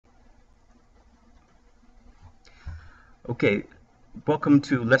Okay, welcome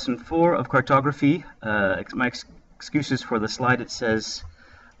to lesson 4 of cartography. Excuses for the slide. It says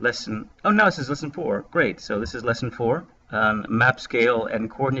lesson. Oh, now it says lesson 4. Great. So this is lesson 4, map scale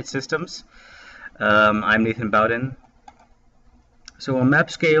and coordinate systems. I'm Nathan Bowden. So on map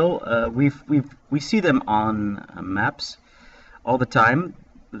scale, we see them on maps all the time.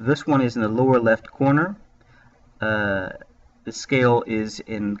 This one is in the lower left corner. The scale is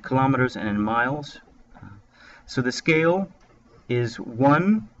in kilometers and in miles. So the scale is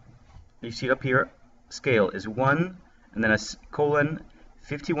 1, you see it up here, scale is 1, and then a colon,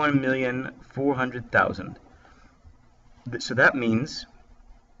 51,400,000. So that means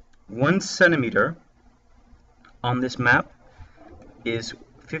 1 centimeter on this map is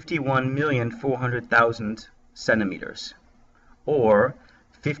 51,400,000 centimeters, or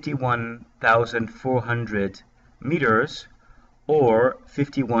 51,400 meters, or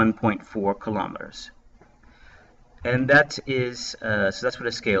 51.4 kilometers. And that is, so that's what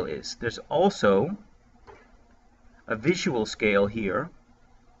a scale is. There's also a visual scale here,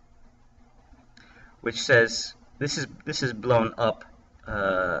 which says, this is blown up,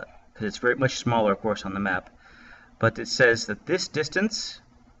 because it's very much smaller, of course, on the map. But it says that this distance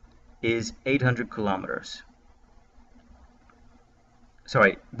is 800 kilometers.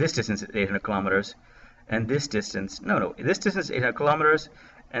 Sorry, this distance is 800 kilometers, and this distance, this distance is 800 kilometers,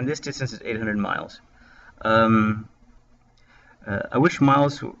 and this distance is 800 miles. I wish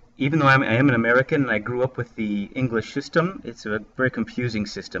miles, even though I am an American and I grew up with the English system, it's a very confusing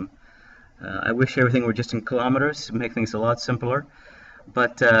system. I wish everything were just in kilometers to make things a lot simpler.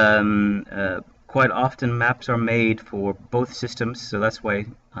 But quite often maps are made for both systems, so that's why,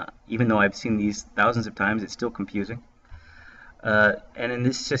 even though I've seen these thousands of times, it's still confusing. And in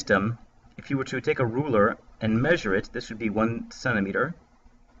this system, if you were to take a ruler and measure it, this would be 1 centimeter,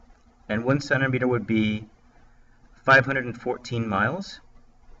 and 1 centimeter would be 514 miles.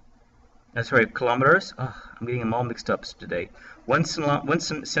 Sorry, kilometers. Oh, I'm getting them all mixed up today. 1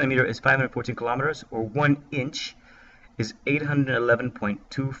 centimeter is 514 kilometers, or 1 inch is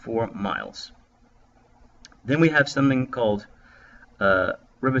 811.24 miles. Then we have something called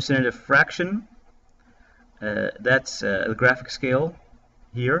representative fraction. That's the graphic scale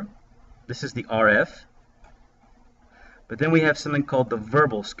here. This is the RF. But then we have something called the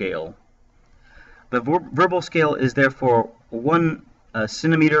verbal scale. The verbal scale is therefore 1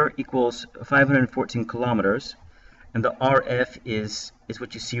 centimeter equals 514 kilometers, and the RF is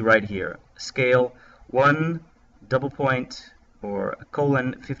what you see right here. Scale 1 double point or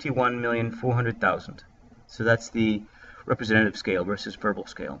colon 51,400,000. So that's the representative scale versus verbal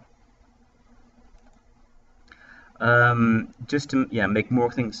scale. Just to make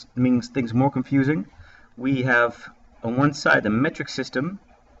things more confusing, we have on one side the metric system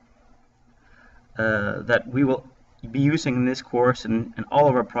that we will be using in this course and all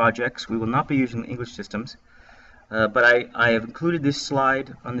of our projects. We will not be using the English systems, but I have included this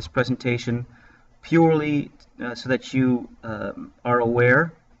slide on this presentation purely so that you are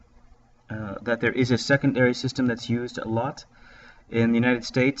aware that there is a secondary system that's used a lot in the United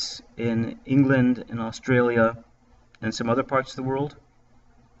States, in England, in Australia, and some other parts of the world,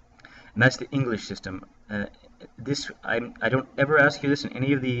 and that's the English system. I don't ever ask you this in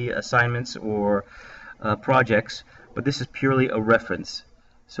any of the assignments or projects, but this is purely a reference.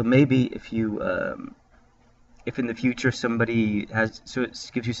 So maybe if you, if in the future somebody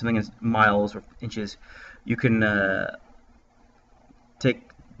gives you something as miles or inches, you can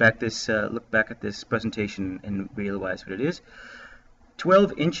look back at this presentation and realize what it is.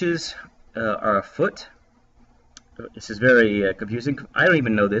 12 inches are a foot. This is very confusing. I don't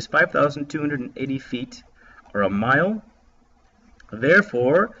even know this. 5,280 feet are a mile.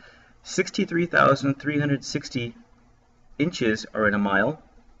 Therefore, 63,360 inches are in a mile.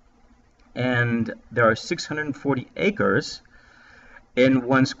 And there are 640 acres in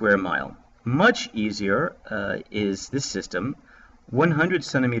 1 square mile. Much easier is this system. 100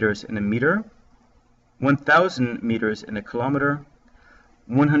 centimeters in a meter, 1,000 meters in a kilometer,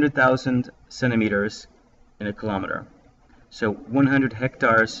 100,000 centimeters in a kilometer. So 100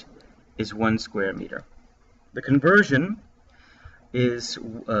 hectares is 1 square meter. The conversion is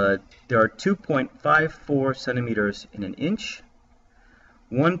there are 2.54 centimeters in an inch,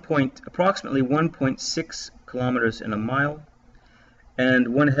 approximately 1.6 kilometers in a mile, and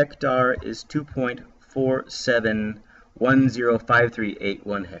 1 hectare is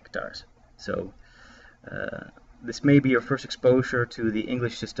 2.47105381 hectares. So this may be your first exposure to the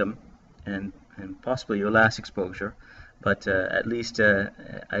English system, and possibly your last exposure, but at least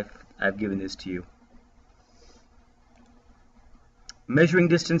I've given this to you. Measuring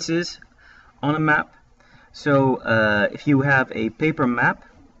distances on a map. So if you have a paper map,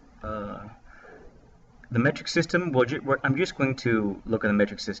 the metric system, I'm just going to look at the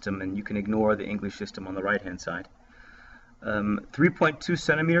metric system, and you can ignore the English system on the right hand side. 3.2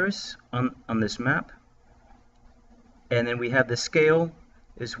 centimeters on this map, and then we have the scale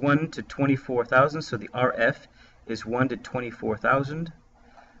is 1 to 24,000, so the RF is 1 to 24,000.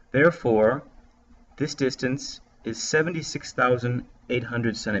 Therefore, this distance is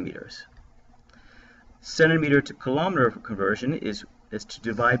 76,800 centimeters. Centimeter to kilometer conversion is to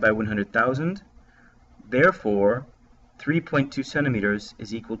divide by 100,000. Therefore, 3.2 centimeters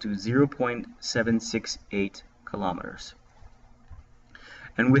is equal to 0.768 kilometers.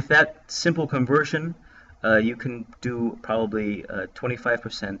 And with that simple conversion, you can do probably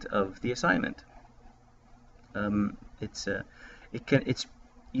 25% of the assignment. You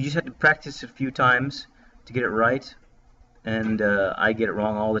just have to practice a few times to get it right, and I get it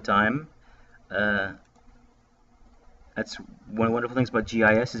wrong all the time. That's one of the wonderful things about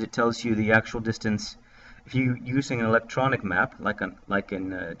GIS, is it tells you the actual distance. If you're using an electronic map, like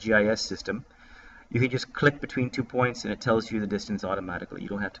in a GIS system, you can just click between 2 points and it tells you the distance automatically. You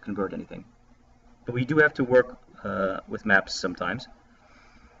don't have to convert anything. But we do have to work with maps sometimes.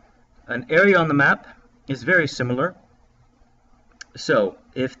 An area on the map is very similar. So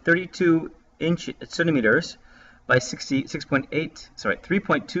if 32 centimeters by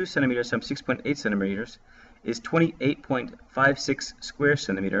 3.2 centimeters times 6.8 centimeters is 28.56 square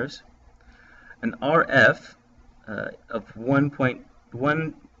centimeters. An RF of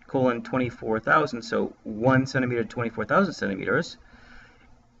 1.1 colon 24,000, so 1 centimeter to 24,000 centimeters,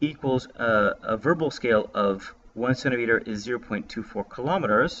 equals a verbal scale of 1 centimeter is 0.24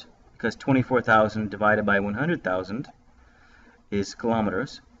 kilometers, because 24,000 divided by 100,000 is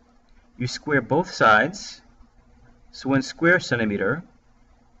kilometers. You square both sides, so 1 square centimeter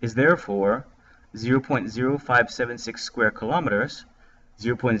is therefore 0.0576 square kilometers.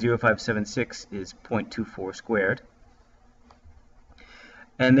 0.0576 is 0.24 squared.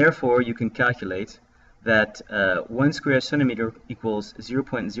 And therefore you can calculate that 1 square centimeter equals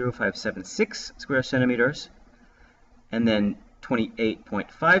 0.0576 square centimeters, and then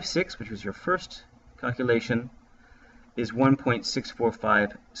 28.56, which was your first calculation, is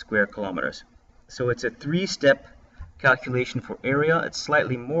 1.645 square kilometers. So it's a 3-step calculation for area. It's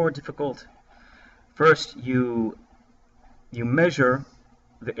slightly more difficult. First, you measure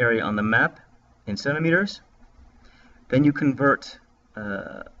the area on the map in centimeters. Then you convert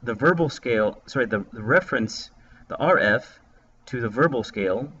the verbal scale, the reference, the RF, to the verbal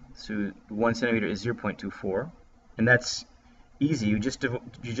scale. So 1 centimeter is 0.24, and that's easy. You just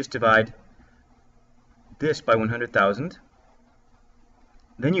divide this by 100,000.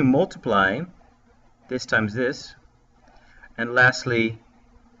 Then you multiply this times this, and lastly,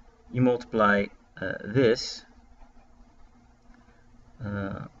 you multiply this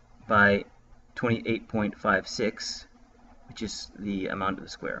by 28.56, which is the amount of the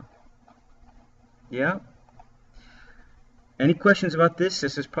square. Yeah? Any questions about this?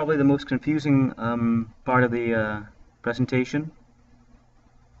 This is probably the most confusing part of the presentation.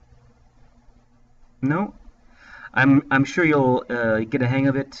 No? I'm sure you'll get a hang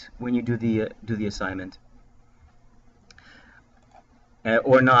of it when you do the assignment.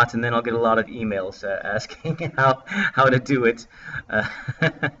 Or not, and then I'll get a lot of emails asking how to do it,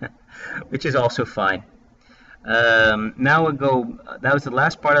 which is also fine. Now we'll go. That was the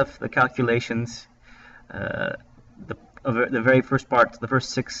last part of the calculations. The very first part, the first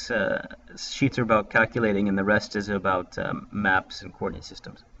 6 sheets are about calculating, and the rest is about maps and coordinate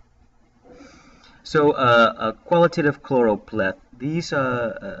systems. So a qualitative choropleth. These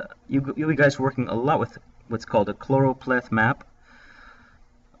you guys are working a lot with what's called a choropleth map.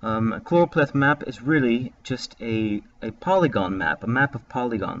 A choropleth map is really just a polygon map, a map of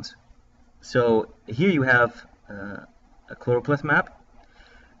polygons. So here you have a choropleth map.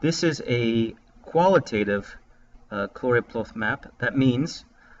 This is a qualitative choropleth map. That means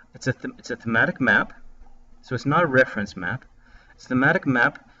it's a thematic map, so it's not a reference map. It's a thematic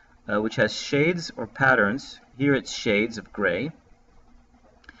map which has shades or patterns. Here it's shades of gray.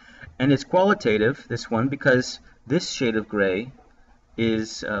 And it's qualitative, this one, because this shade of gray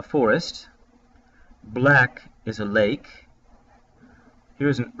is forest, black is a lake,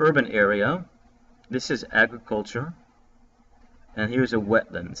 here's an urban area, this is agriculture, and here's a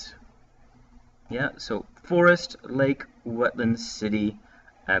wetlands. Yeah, so forest, lake, wetlands, city,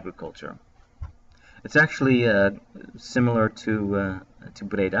 agriculture. It's actually similar to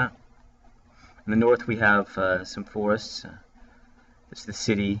Breda. In the north we have some forests. It's the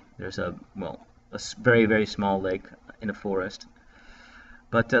city. There's a very, very small lake in a forest.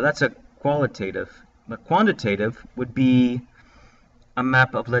 But that's a qualitative A quantitative would be a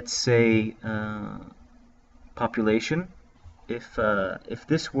map of, let's say, population. If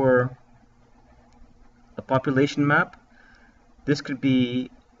this were a population map, this could be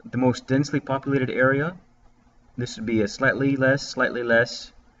the most densely populated area. This would be a slightly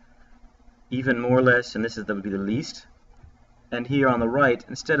less, even more less, and that would be the least. And here on the right,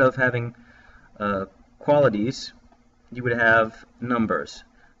 instead of having qualities, you would have numbers.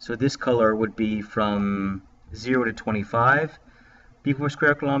 So this color would be from 0 to 25 people per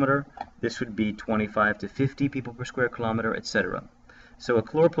square kilometer. This would be 25 to 50 people per square kilometer, etc. So a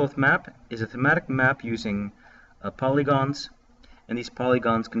chloroploth map is a thematic map using polygons, and these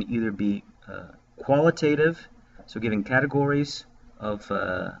polygons can either be qualitative, so giving categories of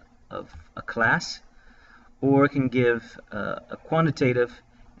a class, or it can give a quantitative,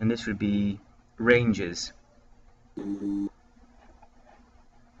 and this would be ranges.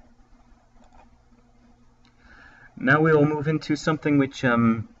 Now we will move into something which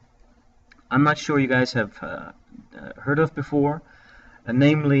I'm not sure you guys have heard of before,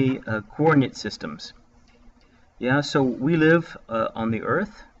 namely coordinate systems. Yeah, so we live on the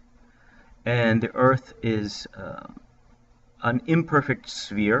Earth, and the Earth is an imperfect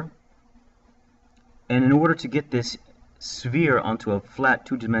sphere, and in order to get this sphere onto a flat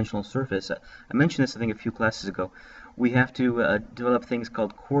two-dimensional surface, I mentioned this I think a few classes ago, we have to develop things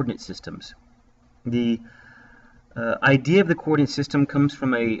called coordinate systems. The idea of the coordinate system comes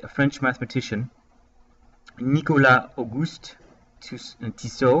from a French mathematician, Nicolas Auguste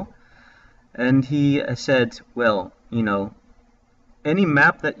Tissot, and he said, well, you know, any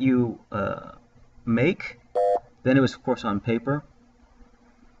map that you make, then it was of course on paper,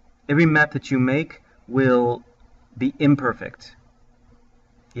 every map that you make will be imperfect.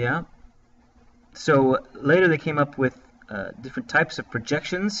 Yeah? So later they came up with different types of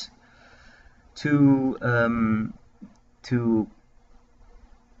projections to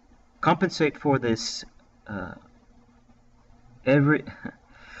compensate for this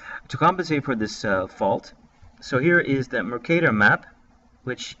fault. So here is the Mercator map,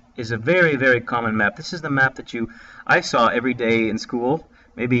 which is a very, very common map. This is the map that I saw every day in school.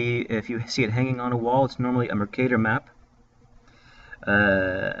 Maybe if you see it hanging on a wall, it's normally a Mercator map.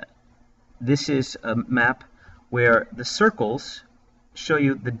 This is a map where the circles show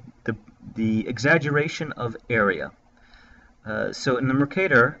you the exaggeration of area. So in the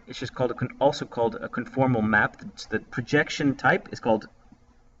Mercator, it's just also called a conformal map. The projection type is called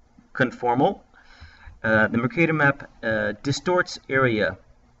conformal. The Mercator map distorts area,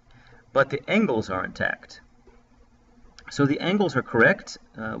 but the angles are intact. So the angles are correct,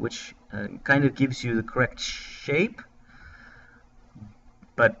 which kind of gives you the correct shape,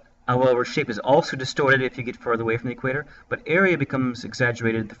 but however, shape is also distorted if you get further away from the equator, but area becomes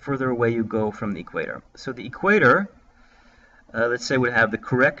exaggerated the further away you go from the equator. So the equator, let's say, would have the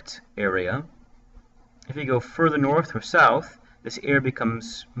correct area. If you go further north or south, this area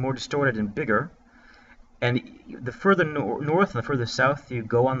becomes more distorted and bigger. And the further north and the further south you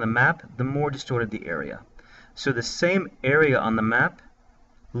go on the map, the more distorted the area. So the same area on the map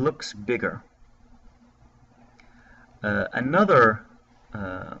looks bigger. Another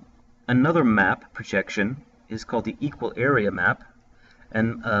map projection is called the equal area map,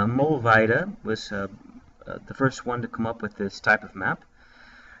 and Mollweide was the first one to come up with this type of map.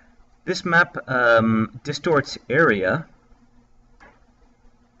 This map distorts area.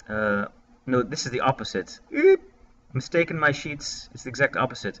 No, this is the opposite. Mistake in my sheets. It's the exact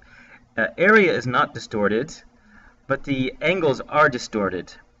opposite. Area is not distorted, but the angles are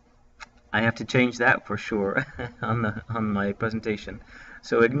distorted. I have to change that for sure on my presentation.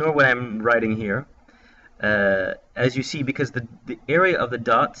 So ignore what I'm writing here. As you see, because the area of the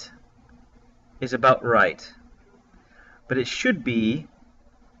dot is about right, but it should be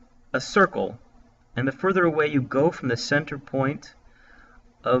a circle, and the further away you go from the center point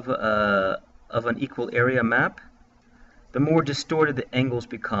of an equal area map, the more distorted the angles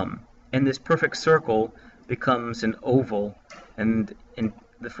become, and this perfect circle becomes an oval, and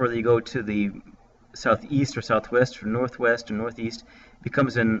the further you go to the southeast or southwest or northwest or northeast, it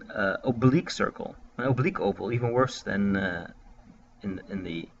becomes an oblique circle, an oblique oval, even worse than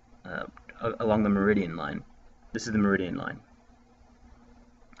along the meridian line. This is the meridian line.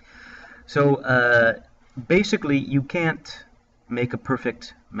 So basically you can't make a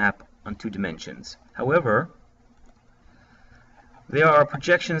perfect map on 2 dimensions. However, there are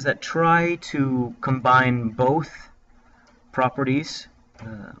projections that try to combine both properties.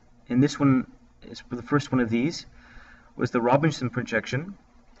 And this one is the first one of these was the Robinson projection,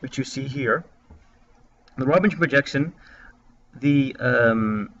 which you see here. The Robinson projection, the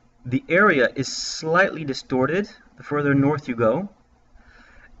the area is slightly distorted the further north you go,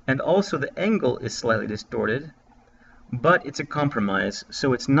 and also the angle is slightly distorted, but it's a compromise.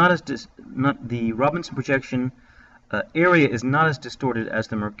 So it's not as not the Robinson projection area is not as distorted as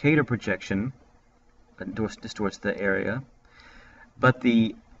the Mercator projection that distorts the area, but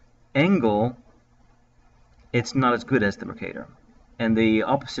the angle, it's not as good as the Mercator. And the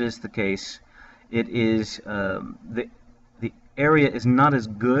opposite is the case. It is the area is not as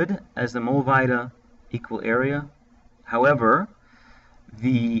good as the Mollweide equal area. However,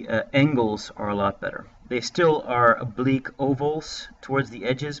 the angles are a lot better. They still are oblique ovals towards the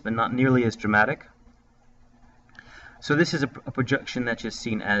edges, but not nearly as dramatic. So this is a projection that's just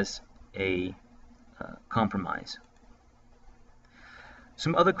seen as a compromise.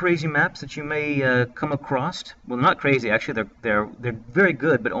 Some other crazy maps that you may come across. Well, not crazy, actually. They're very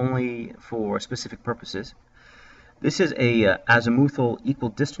good, but only for specific purposes. This is a azimuthal equal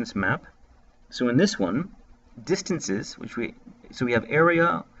distance map. So in this one, distances, so we have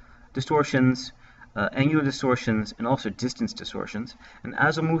area distortions, angular distortions, and also distance distortions. An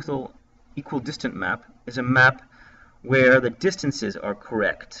azimuthal equal distant map is a map where the distances are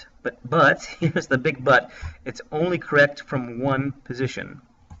correct. But here's the big but, it's only correct from one position.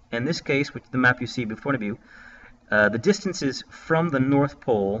 In this case, which the map you see before you, the distances from the North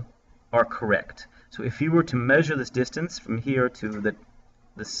Pole are correct. So if you were to measure this distance from here to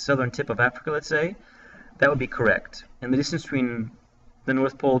the southern tip of Africa, let's say, that would be correct. And the distance between the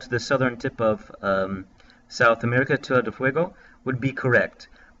North Pole to the southern tip of South America, Tierra del Fuego, would be correct.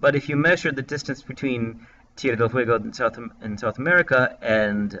 But if you measure the distance between Tierra del Fuego in South America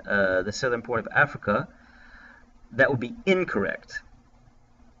and the southern part of Africa, that would be incorrect.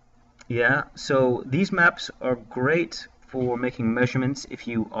 Yeah, so these maps are great for making measurements if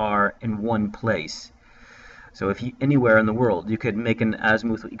you are in one place. So if you anywhere in the world, you could make an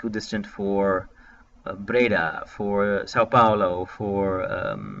azimuthal equidistant for Breda, for Sao Paulo,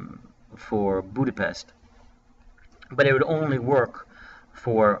 for Budapest, but it would only work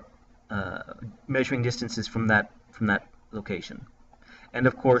for measuring distances from that location. And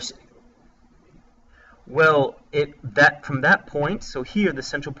of course, well, from that point, so here the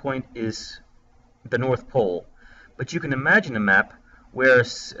central point is the North Pole, but you can imagine a map where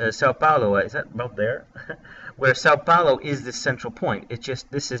Sao Paulo, is that about there? Where Sao Paulo is the central point. It's just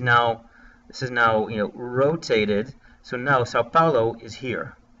this is now rotated, so now Sao Paulo is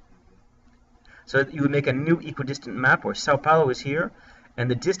here. So you would make a new equidistant map where Sao Paulo is here, and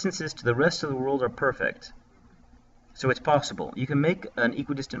the distances to the rest of the world are perfect. So it's possible. You can make an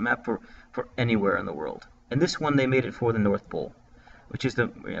equidistant map for anywhere in the world. And this one, they made it for the North Pole, which is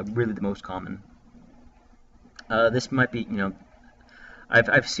really the most common. This might be,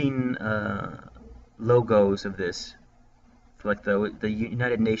 I've seen logos of this. Like the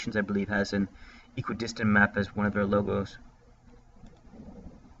United Nations, I believe, has an equidistant map as one of their logos.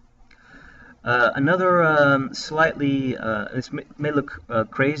 Another slightly, this may look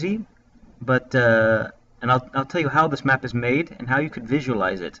crazy, but and I'll tell you how this map is made and how you could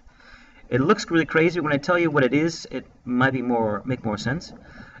visualize it. It looks really crazy. When I tell you what it is, it might be make more sense.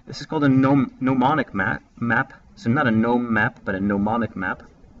 This is called a mnemonic map. So not a gnome map, but a mnemonic map.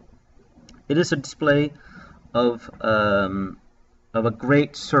 It is a display of a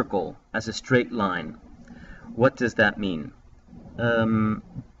great circle as a straight line. What does that mean? And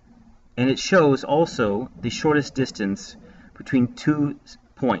it shows also the shortest distance between 2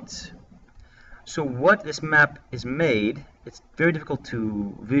 points. So what this map is made, it's very difficult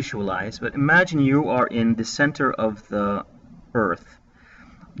to visualize, but imagine you are in the center of the Earth,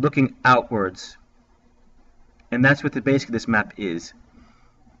 looking outwards. And that's what basically this map is.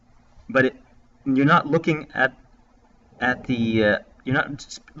 But you're not looking at the you're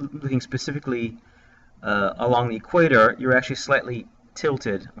not looking specifically along the equator. You're actually slightly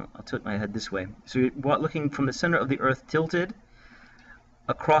tilted. I'll tilt my head this way. So you're looking from the center of the Earth tilted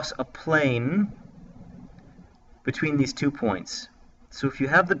across a plane between these 2 points. So if you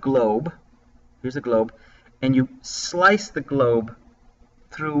have the globe, here's the globe, and you slice the globe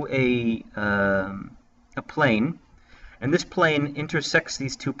through a plane, and this plane intersects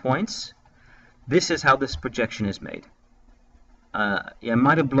these 2 points, this is how this projection is made. It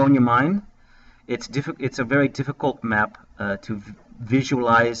might have blown your mind. It's a very difficult map to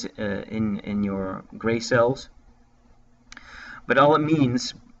visualize in your gray cells. But all it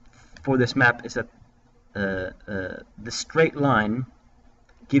means for this map is that the straight line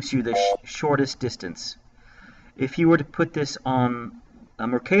gives you the shortest distance. If you were to put this on a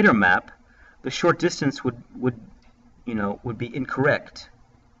Mercator map, the short distance would be incorrect.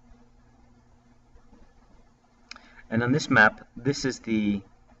 And on this map, this is the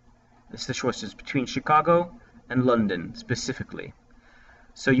This is the shortest distance between Chicago and London, specifically.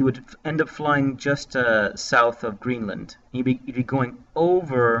 So you would end up flying just south of Greenland. You'd be going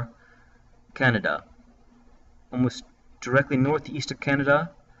over Canada, almost directly northeast of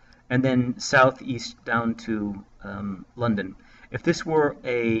Canada, and then southeast down to London. If this were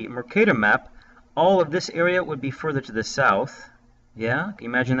a Mercator map, all of this area would be further to the south. Yeah, can you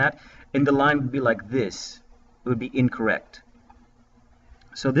imagine that? And the line would be like this. It would be incorrect.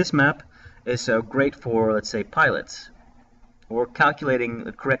 So this map is great for, let's say, pilots, or calculating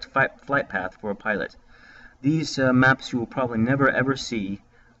the correct flight path for a pilot. These maps you will probably never ever see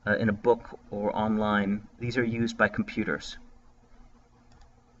in a book or online. These are used by computers.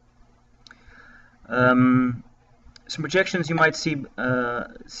 Some projections you might see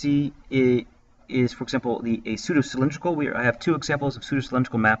is, for example, a pseudo-cylindrical. I have two examples of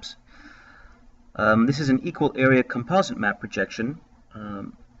pseudo-cylindrical maps. This is an equal area composite map projection,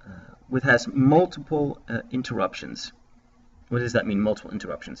 which has multiple interruptions. What does that mean, multiple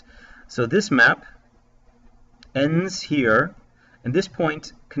interruptions? So this map ends here, and this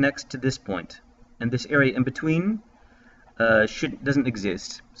point connects to this point, and this area in between doesn't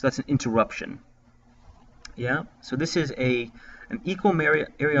exist. So that's an interruption. Yeah. So this is an equal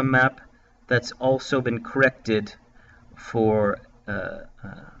area map that's also been corrected for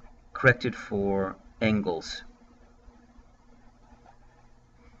angles.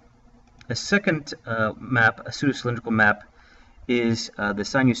 A second map, a pseudo-cylindrical map, is the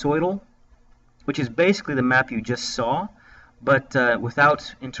sinusoidal, which is basically the map you just saw, but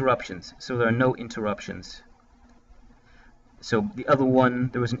without interruptions. So there are no interruptions. So the other one,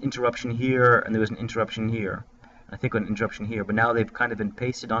 there was an interruption here, and there was an interruption here. I think an interruption here, but now they've kind of been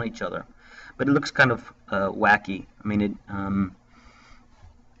pasted on each other. But it looks kind of wacky. I mean,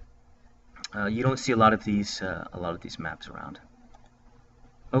 you don't see a lot of these maps around.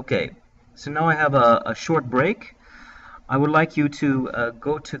 Okay, so now I have a short break. I would like you to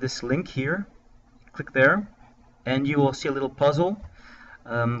go to this link here, click there, and you will see a little puzzle.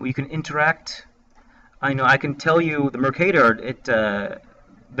 You can interact. I know I can tell you the Mercator.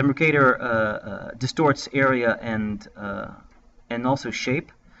 The Mercator distorts area and also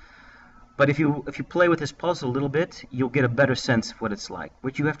shape. But if you play with this puzzle a little bit, you'll get a better sense of what it's like.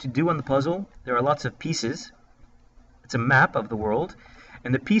 What you have to do on the puzzle, there are lots of pieces. It's a map of the world,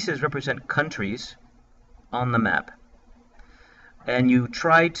 and the pieces represent countries on the map. And you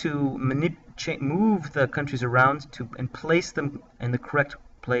try to move the countries around and place them in the correct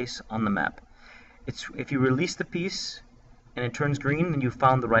place on the map. If you release the piece and it turns green, then you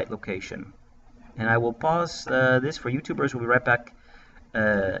found the right location. And I will pause this for YouTubers. We'll be right back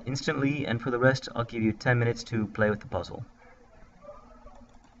instantly, and for the rest I'll give you 10 minutes to play with the puzzle.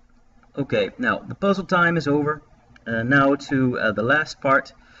 Okay, now the puzzle time is over. Now to the last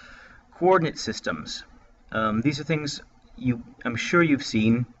part, coordinate systems. These are things I'm sure you've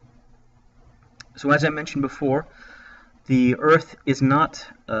seen. So as I mentioned before, the Earth is not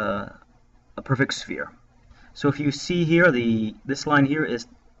a perfect sphere. So if you see here, this line here is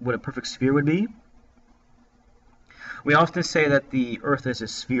what a perfect sphere would be. We often say that the Earth is a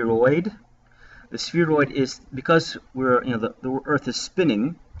spheroid. The spheroid is because the Earth is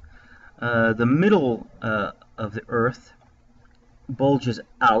spinning. The middle of the Earth bulges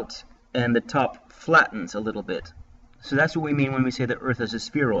out, and the top flattens a little bit. So that's what we mean when we say the Earth is a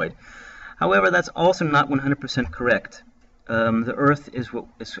spheroid. However, that's also not 100% correct. The Earth is what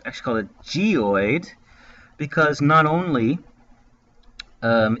is actually called a geoid, because not only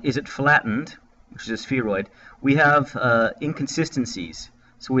is it flattened, which is a spheroid, we have inconsistencies.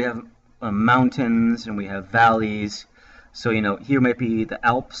 So we have mountains and we have valleys. So here might be the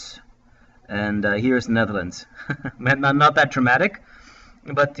Alps, and here's the Netherlands. not that dramatic,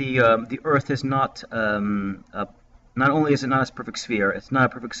 but the Earth is not only is it not a perfect sphere, it's not a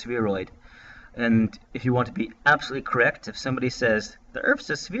perfect spheroid. And if you want to be absolutely correct, if somebody says the Earth's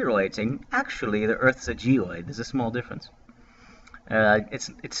a spheroid, saying actually the Earth's a geoid, there's a small difference.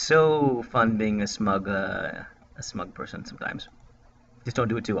 It's so fun being a smug person sometimes. Just don't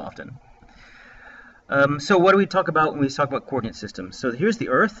do it too often. So what do we talk about when we talk about coordinate systems? So here's the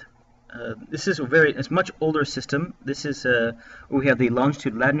Earth. This is it's a much older system. This is we have the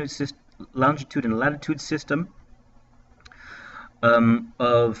longitude and latitude system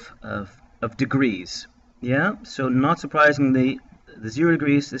of degrees. Yeah. So not surprisingly, the 0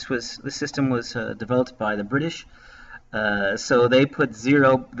 degrees. This system was developed by the British. So they put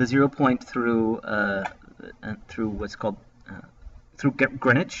the 0 point through what's called through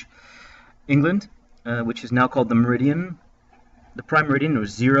Greenwich, England, which is now called the meridian. The prime meridian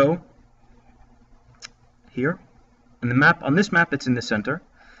was 0 here, and on this map it's in the center,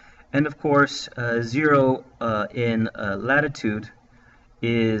 And of course, 0 in latitude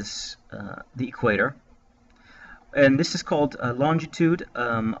is the equator. And this is called longitude.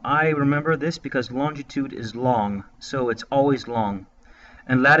 I remember this because longitude is long, so it's always long.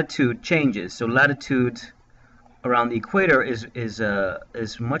 And latitude changes, so latitude around the equator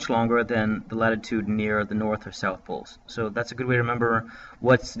is much longer than the latitude near the north or south poles. So that's a good way to remember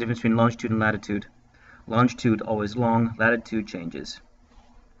what's the difference between longitude and latitude. Longitude always long, latitude changes.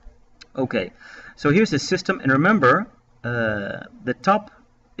 Okay, so here's the system, and remember, the top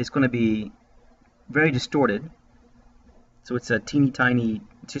is going to be very distorted. So it's a teeny tiny,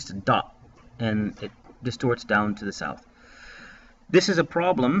 it's just a dot, and it distorts down to the south. This is a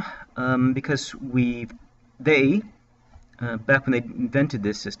problem because they, back when they invented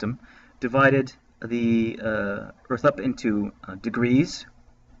this system, divided the Earth up into degrees,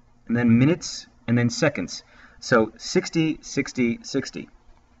 and then minutes, and then seconds. So 60, 60, 60.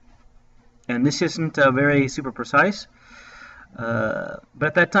 And this isn't very super precise, but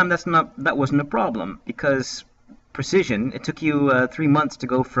at that time that wasn't a problem, because precision, it took you 3 months to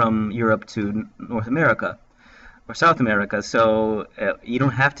go from Europe to North America or South America, so you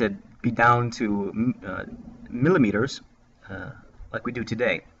don't have to be down to millimeters like we do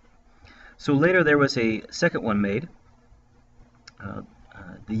today. So later there was a second one made,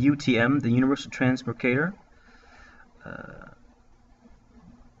 the UTM, the Universal Transmercator.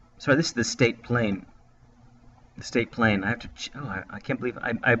 Sorry, this is the state plane. The state plane. I have to. I can't believe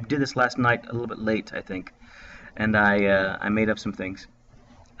I did this last night a little bit late, I think, and I made up some things.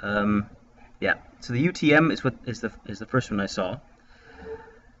 Yeah. So the UTM is the first one I saw,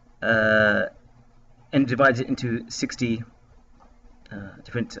 and divides it into 60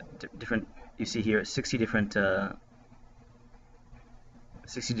 different. You see here 60 different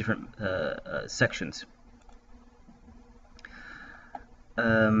sections.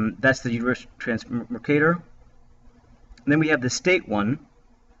 That's the Universal Transmercator. And then we have the state one,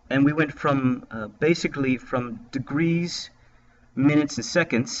 and we went from basically from degrees, minutes, and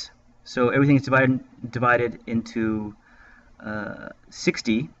seconds. So everything is divided into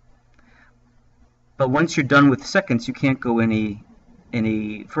 60. But once you're done with seconds, you can't go any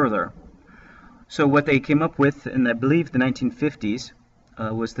further. So what they came up with, in I believe the 1950s,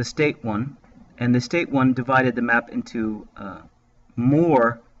 was the state one, and the state one divided the map into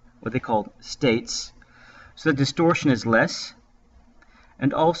more what they called states, so the distortion is less,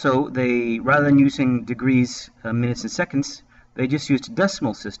 and also they, rather than using degrees, minutes, and seconds, they just used a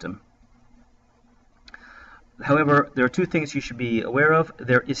decimal system. However, there are two things you should be aware of.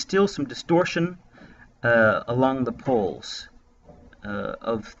 There is still some distortion along the poles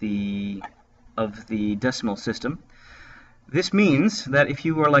of the decimal system. This means that if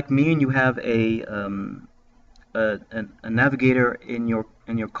you are like me and you have a navigator in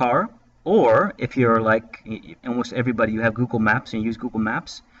your car, or if you're like almost everybody, you have Google Maps and you use Google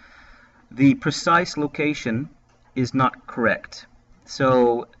Maps, the precise location is not correct.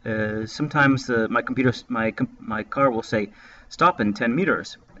 So sometimes my car will say stop in 10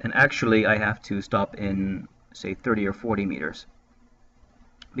 meters, and actually I have to stop in, say, 30 or 40 meters,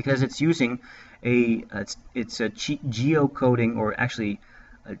 because it's using it's a geocoding, or actually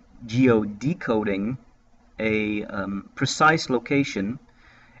geodecoding a precise location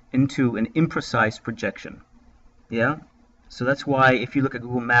into an imprecise projection. Yeah, so that's why if you look at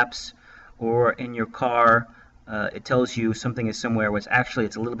Google Maps or in your car, it tells you something is somewhere where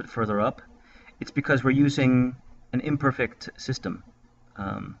it's a little bit further up. It's because we're using an imperfect system,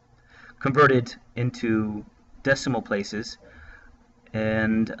 converted into decimal places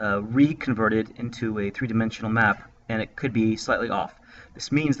and reconverted into a three-dimensional map, and it could be slightly off.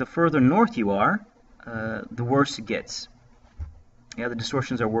 This means the further north you are, the worse it gets. Yeah, the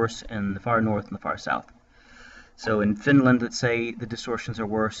distortions are worse in the far north and the far south. So in Finland, let's say, the distortions are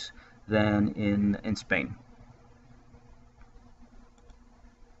worse than in Spain.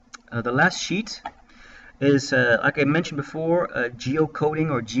 The last sheet is, like I mentioned before, geocoding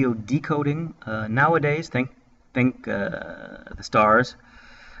or geodecoding. Nowadays, thank the stars,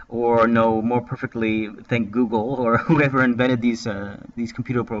 or no, more perfectly, thank Google or whoever invented these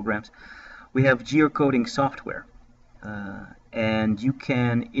computer programs. We have geocoding software, and you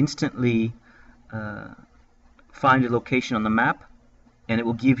can instantly find a location on the map, and it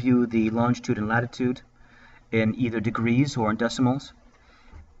will give you the longitude and latitude in either degrees or in decimals,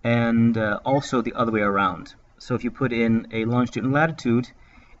 and also the other way around. So if you put in a longitude and latitude,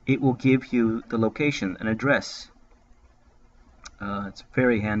 it will give you the location, an address. It's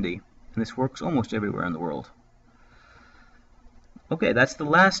very handy, and this works almost everywhere in the world. Okay, that's the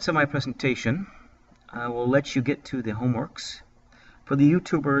last of my presentation. I will let you get to the homeworks. For the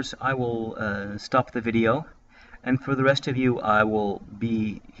YouTubers, I will stop the video, and for the rest of you, I will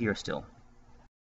be here still.